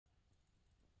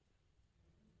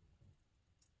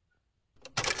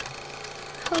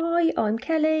Hi, I'm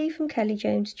Kelly from Kelly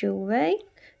Jewellery.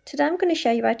 Today I'm going to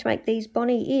show you how to make these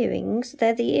bonny earrings.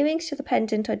 They're the earrings to the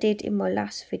pendant I did in my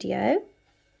last video.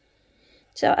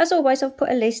 So as always, I've put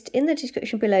a list in the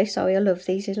description below. Sorry, I love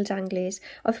these little danglies.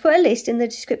 I've put a list in the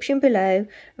description below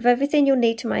of everything you'll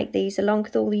need to make these, along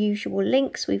with all the usual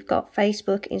links. We've got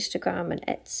Facebook, Instagram and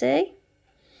Etsy.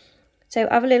 So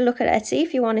have a little look at Etsy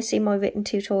if you want to see my written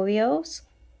tutorials.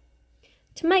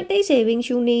 To make these earrings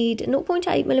you'll need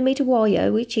 0.8mm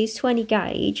wire, which is 20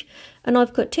 gauge, and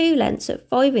I've cut two lengths at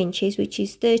 5 inches, which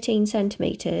is 13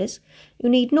 centimetres.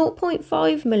 You'll need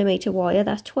 0.5mm wire,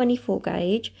 that's 24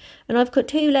 gauge, and I've cut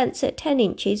two lengths at 10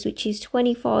 inches, which is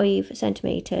 25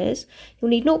 centimetres. You'll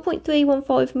need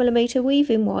 0.315mm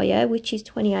weaving wire, which is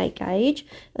 28 gauge,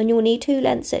 and you'll need two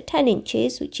lengths at 10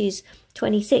 inches, which is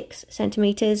 26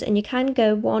 centimetres, and you can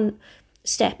go one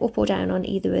step up or down on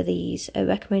either of these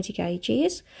recommended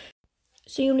gauges.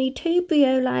 So you'll need two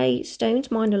briolette stones,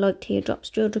 mine are like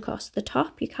teardrops drilled across the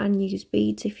top. You can use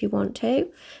beads if you want to.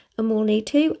 And we'll need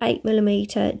two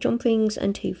 8mm jump rings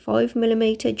and two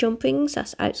 5mm jump rings,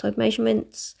 that's outside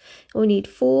measurements. We'll need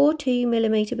four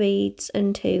 2mm beads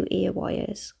and two ear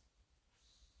wires.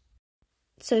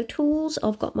 So tools,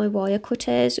 I've got my wire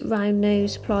cutters, round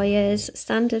nose pliers,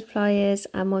 standard pliers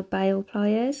and my bail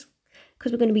pliers,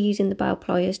 because we're going to be using the bail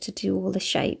pliers to do all the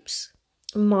shapes.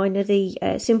 Mine are the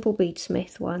simple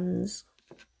Beadsmith ones.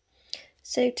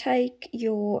 So take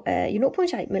your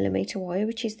 0.8mm wire,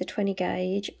 which is the 20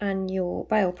 gauge, and your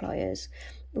bail pliers.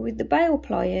 With the bail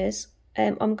pliers,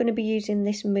 I'm going to be using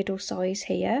this middle size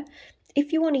here.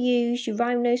 If you want to use your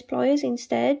round nose pliers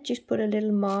instead, just put a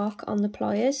little mark on the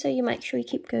pliers so you make sure you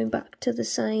keep going back to the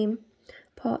same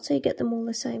part so you get them all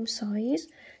the same size.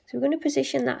 So we're going to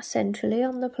position that centrally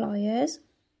on the pliers.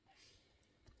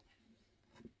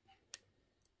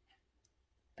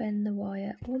 Bend the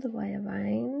wire all the way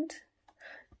around.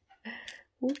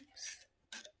 Oops.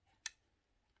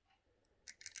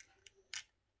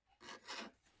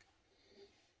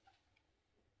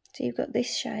 So you've got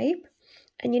this shape,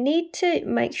 and you need to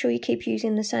make sure you keep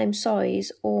using the same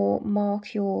size or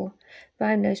mark your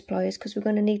round nose pliers, because we're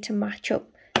going to need to match up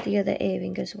the other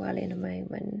earring as well in a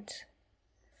moment.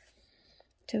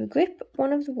 So we grip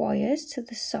one of the wires to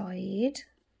the side.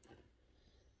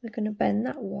 We're going to bend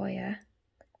that wire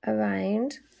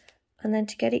around, and then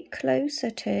to get it closer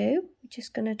to, we're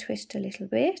just going to twist a little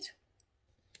bit.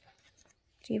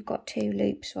 So you've got two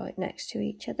loops right next to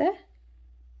each other.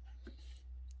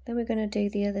 Then we're going to do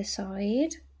the other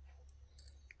side.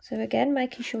 So again,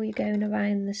 making sure you're going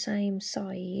around the same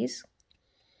size.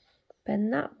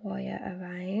 Bend that wire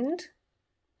around,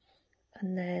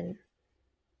 and then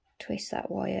twist that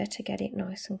wire to get it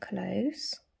nice and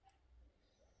close.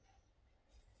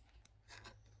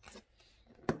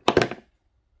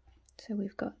 So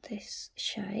we've got this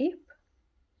shape.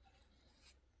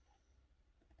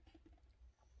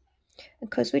 And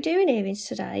because we're doing earrings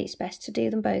today, it's best to do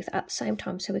them both at the same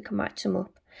time so we can match them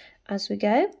up as we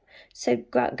go. So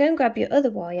go and grab your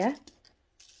other wire,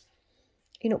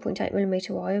 your 0.8mm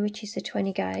wire, which is the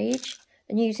 20 gauge,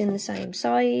 and using the same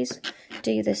size,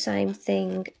 do the same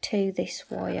thing to this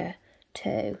wire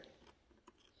too.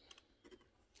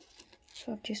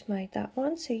 So I've just made that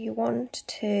one. So you want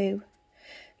to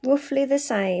roughly the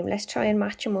same. Let's try and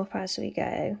match them up as we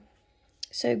go.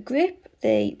 So grip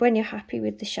when you're happy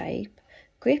with the shape,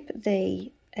 grip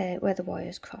the where the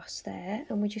wires cross there,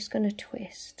 and we're just going to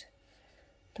twist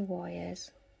the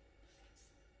wires.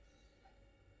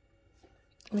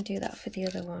 We'll do that for the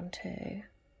other one too.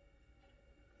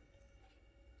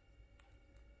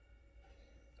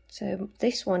 So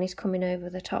this one is coming over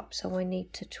the top, so I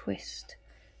need to twist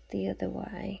the other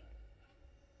way.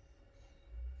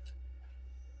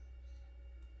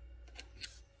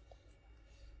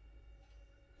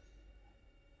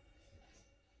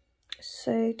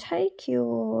 So take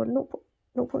your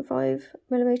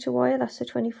 0.5mm wire, that's a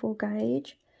 24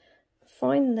 gauge,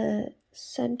 find the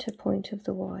centre point of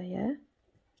the wire,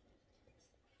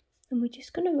 and we're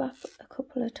just going to wrap a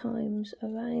couple of times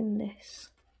around this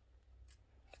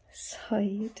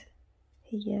side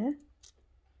here,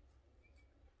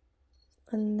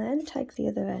 and then take the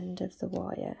other end of the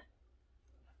wire,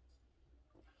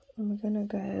 and we're going to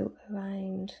go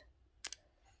around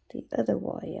the other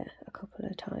wire a couple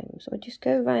of times, or just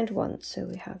go around once so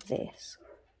we have this.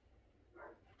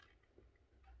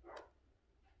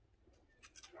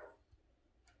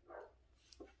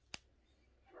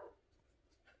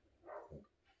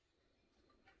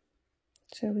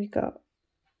 So we got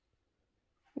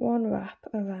one wrap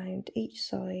around each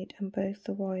side and both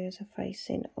the wires are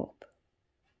facing up.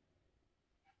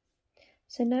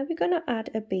 So now we're going to add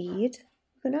a bead.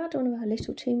 we're going to add on our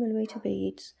little 2mm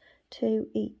beads to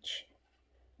each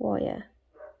wire.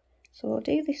 So I'll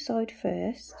do this side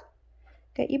first.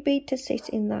 Get your bead to sit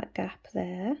in that gap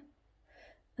there,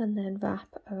 and then wrap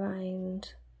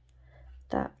around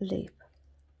that loop.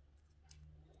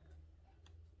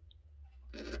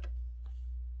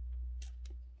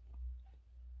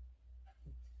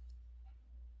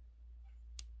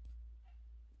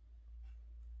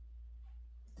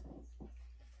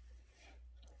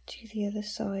 Do the other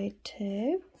side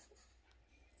too.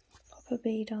 Pop a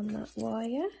bead on that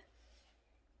wire,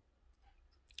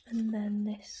 and then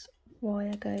this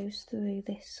wire goes through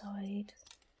this side.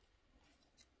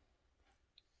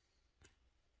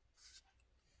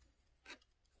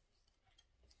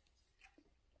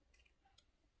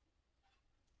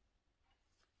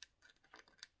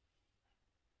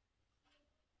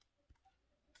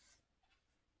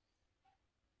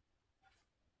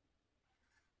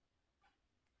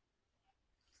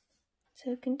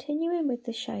 So continuing with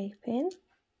the shaping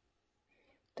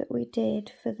that we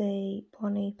did for the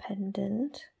bonny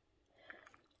pendant,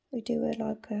 we do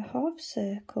like a half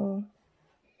circle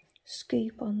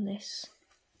scoop on this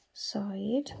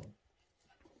side,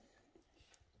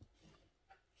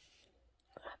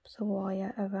 wrap the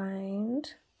wire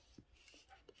around,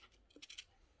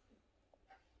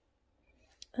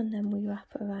 and then we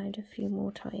wrap around a few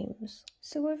more times.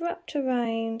 So we've wrapped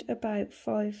around about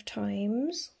 5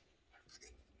 times.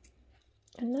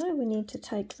 And now we need to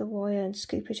take the wire and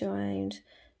scoop it around.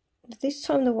 This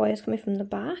time the wire is coming from the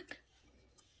back,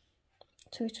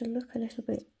 so it'll look a little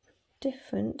bit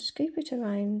different. Scoop it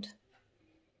around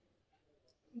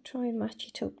and try and match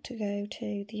it up to go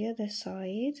to the other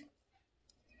side.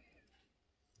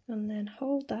 And then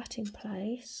hold that in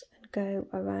place and go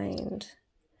around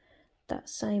that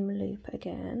same loop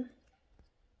again.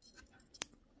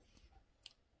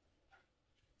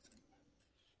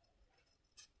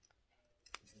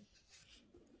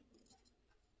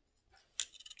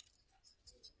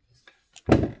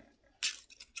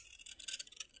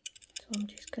 So I'm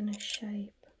just going to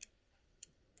shape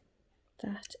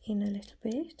that in a little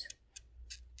bit.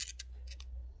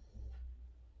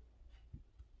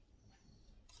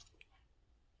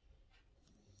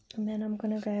 And then I'm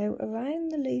going to go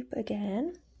around the loop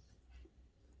again.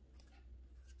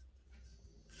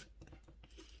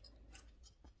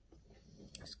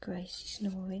 That's Gracie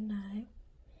snoring now.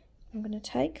 I'm going to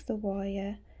take the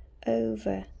wire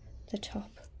over the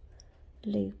top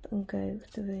loop and go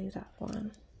through that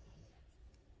one.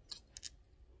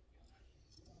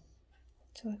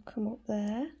 So I come up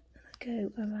there and I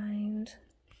go around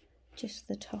just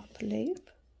the top loop.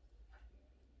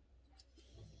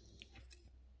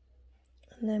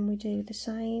 And then we do the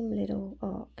same little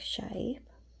arc shape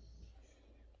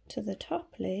to the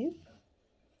top loop.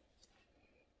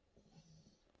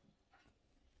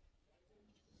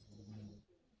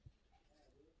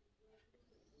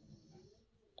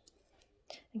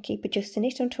 And keep adjusting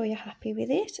it until you're happy with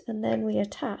it, and then we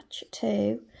attach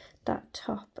to that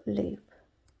top loop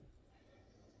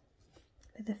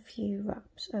with a few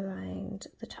wraps around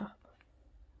the top.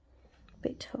 A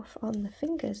bit tough on the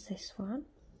fingers, this one.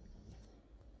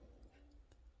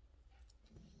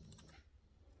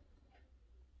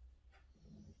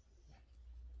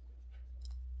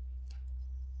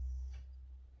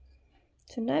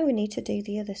 So now we need to do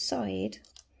the other side.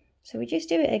 So we just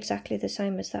do it exactly the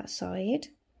same as that side,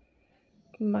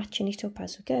 matching it up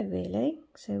as we go really.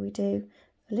 So we do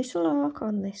a little arc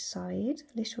on this side,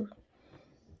 a little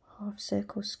half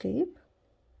circle scoop,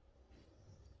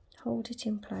 hold it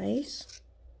in place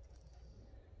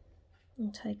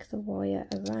and take the wire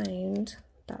around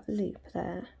that loop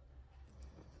there.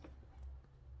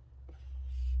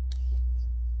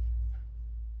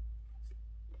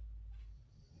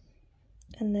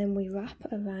 And then we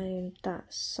wrap around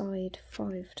that side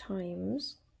 5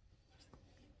 times.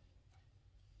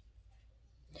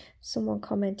 Someone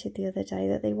commented the other day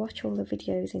that they watch all the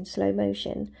videos in slow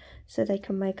motion so they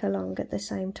can make along at the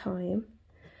same time.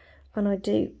 And I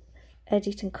do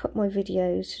edit and cut my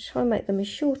videos to try and make them as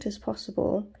short as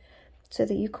possible so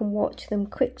that you can watch them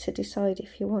quick to decide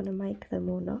if you want to make them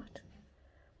or not.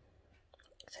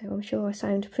 So I'm sure I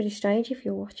sound pretty strange if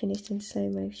you're watching it in slow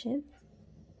motion.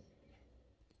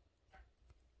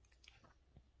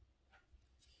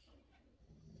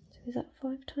 Is that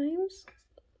 5 times,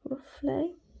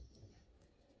 roughly?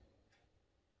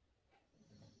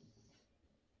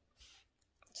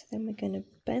 So then we're going to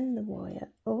bend the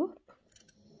wire up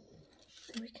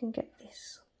so we can get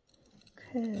this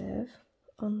curve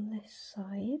on this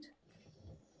side.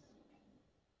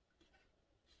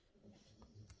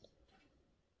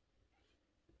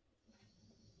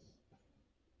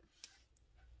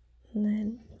 and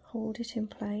then hold it in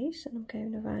place, and I'm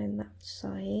going around that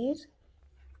side.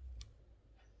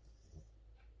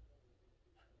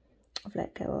 I've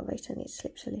let go of it and it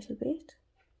slips a little bit.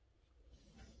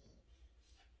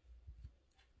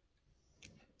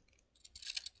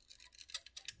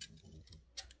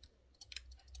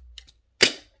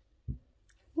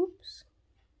 Whoops.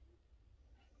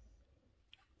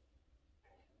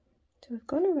 So I've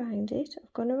gone around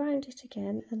it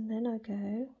again, and then I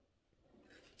go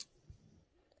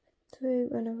through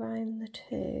and around the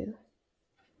two.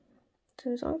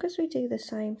 So as long as we do the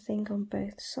same thing on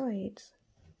both sides,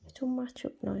 it'll match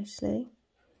up nicely.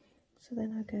 So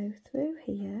then I go through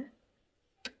here,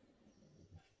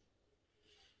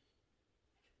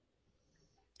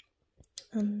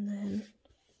 and then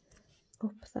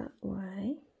up that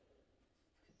way,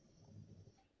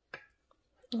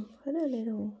 and put a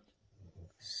little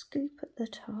scoop at the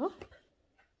top.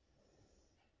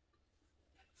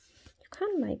 You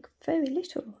can make very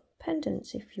little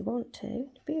pendants if you want to.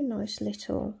 It'd be a nice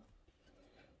little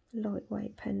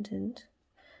lightweight pendant,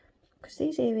 because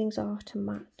these earrings are to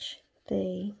match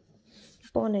the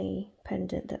Bonnie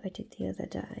pendant that I did the other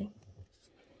day.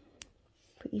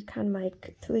 But you can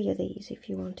make 3 of these if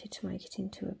you wanted to make it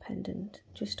into a pendant,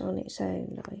 just on its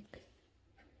own like.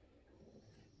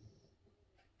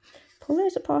 Pull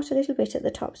those apart a little bit at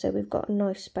the top so we've got a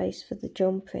nice space for the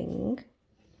jump ring.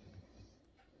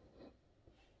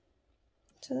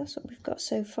 So that's what we've got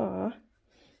so far,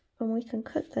 and we can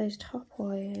cut those top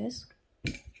wires.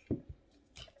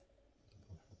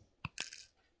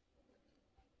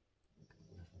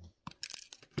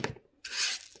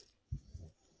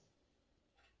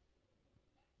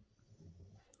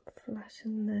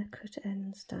 Flatten the cut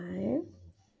ends down.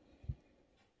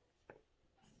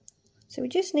 So we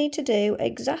just need to do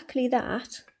exactly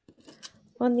that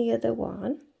on the other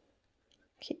one.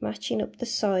 Keep matching up the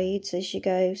sides as you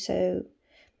go, so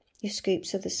your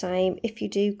scoops are the same. If you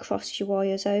do cross your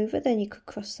wires over, then you could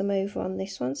cross them over on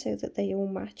this one so that they all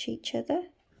match each other.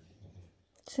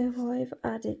 So I've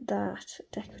added that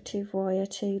decorative wire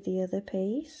to the other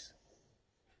piece.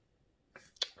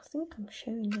 I think I'm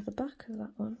showing you the back of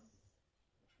that one.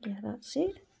 Yeah, that's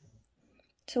it.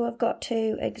 So I've got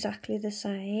 2 exactly the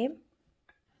same.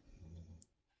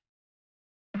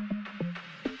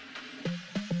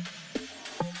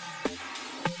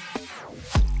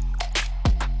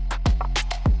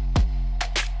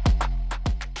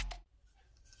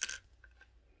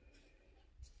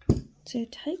 So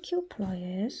take your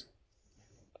pliers.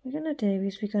 What we're going to do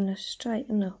is we're going to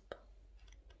straighten up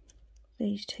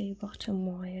these 2 bottom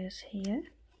wires here.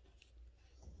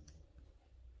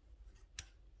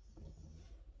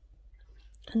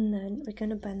 And then we're going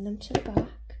to bend them to the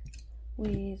back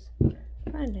with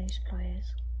round nose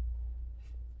pliers.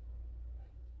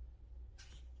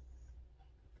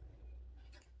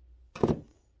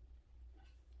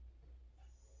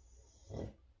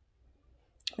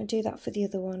 I'll do that for the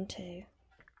other one too.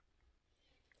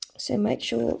 So make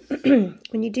sure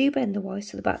when you do bend the wires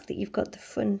to the back that you've got the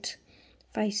front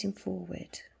facing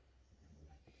forward.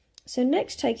 So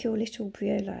next take your little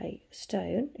briolette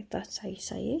stone, if that's how you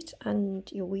say it,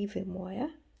 and your weaving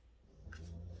wire,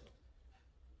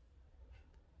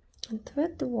 and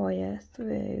thread the wire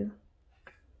through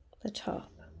the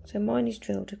top. So mine is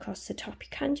drilled across the top. You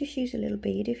can just use a little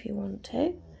bead if you want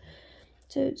to.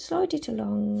 So slide it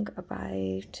along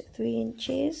about 3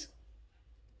 inches,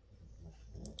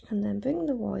 and then bring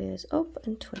the wires up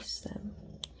and twist them.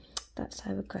 That's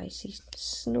how Gracie's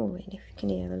snoring, if you can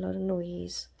hear a lot of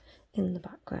noise in the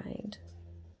background.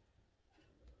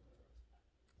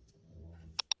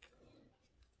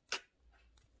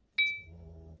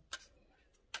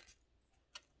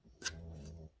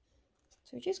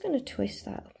 So we're just going to twist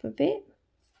that up a bit,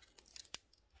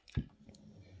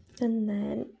 and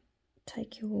then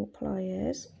take your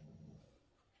pliers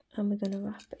and we're going to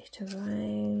wrap it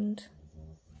around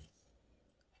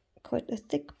quite a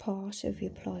thick part of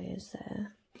your pliers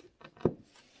there.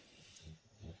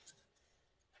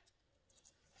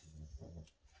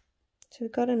 So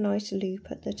we've got a nice loop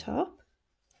at the top,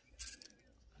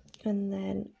 and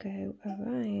then go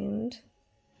around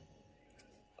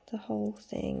the whole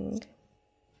thing.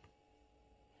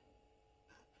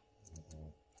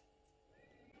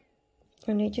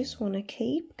 And you just want to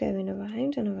keep going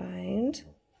around and around.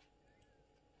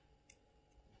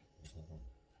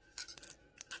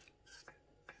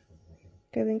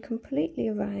 Going completely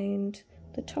around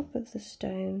the top of the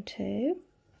stone too.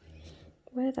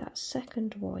 Where that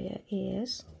second wire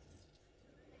is,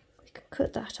 we can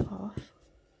cut that off,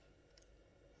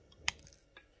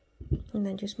 and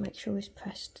then just make sure it's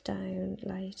pressed down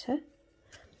later.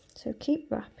 So keep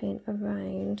wrapping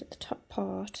around the top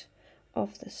part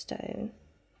of the stone,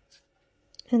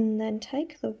 and then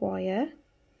take the wire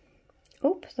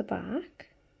up the back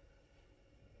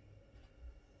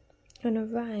and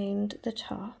around the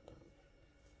top.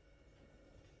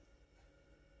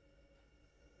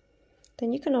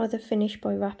 Then you can either finish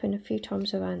by wrapping a few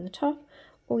times around the top,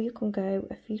 or you can go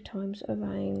a few times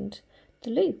around the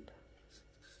loop.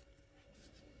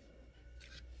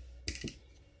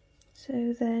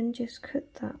 So then just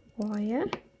cut that wire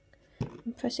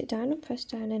and press it down, and press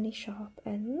down any sharp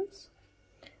ends.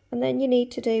 And then you need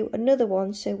to do another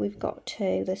one, so we've got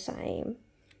two the same.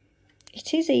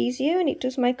 It is easier and it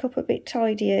does make up a bit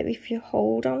tidier if you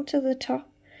hold on to the top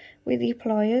with your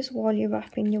pliers while you're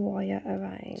wrapping your wire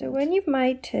around. So when you've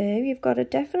made two, you've got a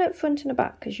definite front and a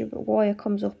back because your wire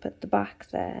comes up at the back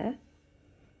there.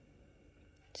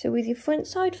 So with your front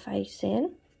side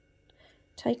facing,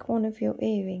 take one of your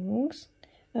earrings,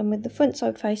 and with the front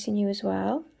side facing you as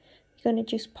well, you're going to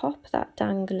just pop that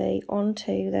dangly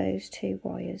onto those two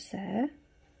wires there.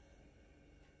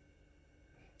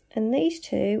 And these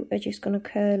two are just going to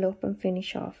curl up and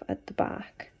finish off at the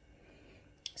back.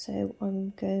 So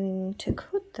I'm going to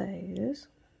cut those.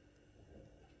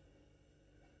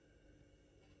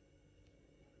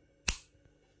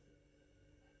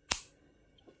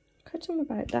 Cut them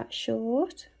about that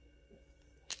short.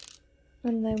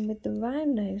 And then with the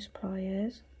round nose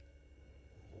pliers,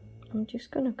 I'm just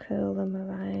going to curl them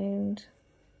around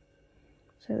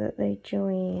so that they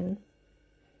join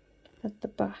at the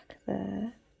back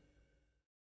there.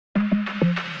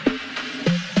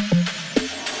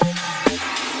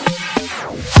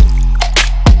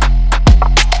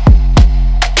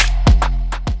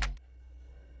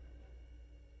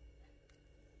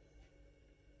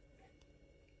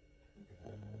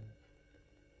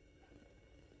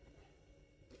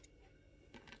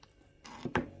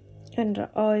 And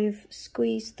I've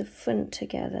squeezed the front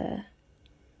together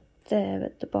there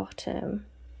at the bottom.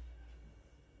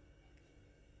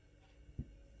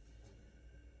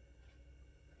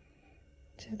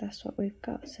 So that's what we've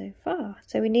got so far.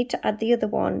 So we need to add the other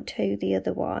one to the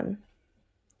other one.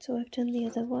 So I've done the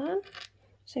other one.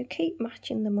 So keep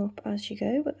matching them up as you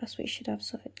go, but that's what you should have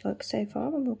like so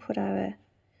far, and we'll put our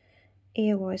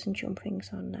ear wires and jump rings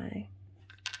on now.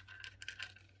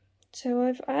 So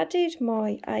I've added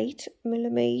my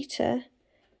 8mm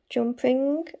jump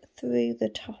ring through the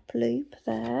top loop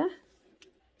there.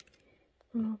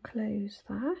 And I'll close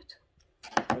that.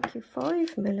 Take your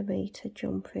 5mm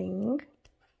jump ring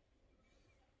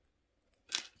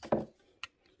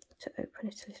to open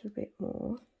it a little bit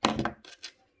more.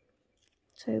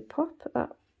 So pop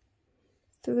that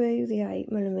through the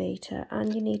 8mm,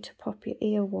 and you need to pop your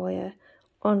ear wire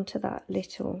onto that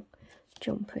little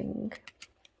jump ring.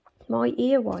 My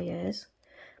ear wires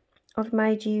I've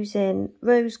made using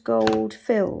rose gold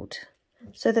filled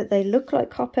so that they look like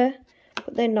copper,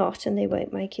 but they're not, and they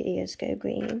won't make your ears go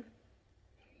green.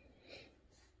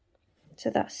 So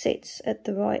that sits at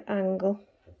the right angle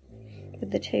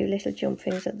with the two little jump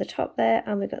rings at the top there,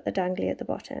 and we've got the dangly at the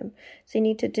bottom. So you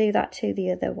need to do that to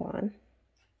the other one.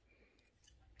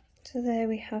 So there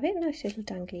we have it, nice little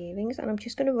dangly earrings, and I'm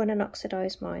just going to run and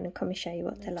oxidise mine and come and show you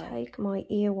what they're like. Take my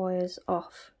ear wires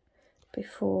off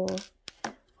before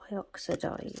I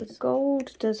oxidise. The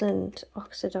gold doesn't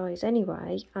oxidise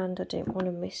anyway, and I don't want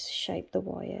to misshape the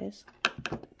wires.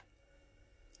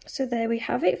 So there we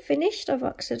have it finished. I've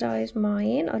oxidised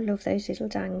mine. I love those little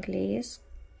danglies.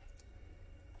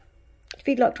 If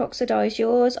you'd like to oxidise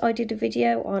yours, I did a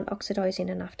video on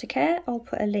oxidising and aftercare. I'll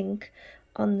put a link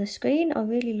on the screen. I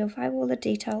really love how all the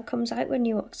detail comes out when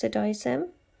you oxidise them.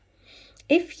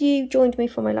 If you joined me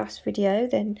for my last video,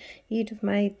 then you'd have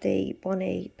made the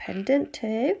Bonnie pendant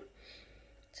too.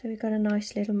 So we've got a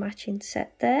nice little matching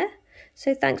set there.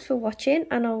 So thanks for watching,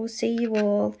 and I will see you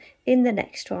all in the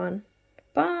next one.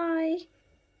 Bye!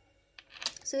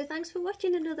 So thanks for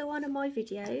watching another one of my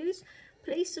videos.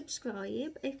 Please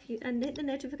subscribe and hit the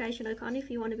notification icon if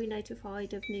you want to be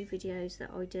notified of new videos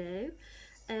that I do.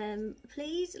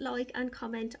 Please like and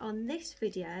comment on this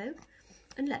video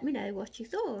and let me know what you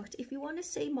thought. If you want to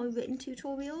see my written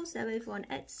tutorials, they're over on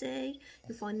Etsy.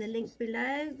 You'll find the link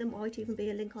below. There might even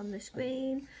be a link on the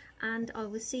screen. And I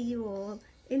will see you all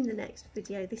in the next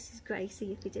video. This is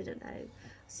Gracie, if you didn't know.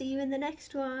 See you in the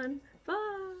next one.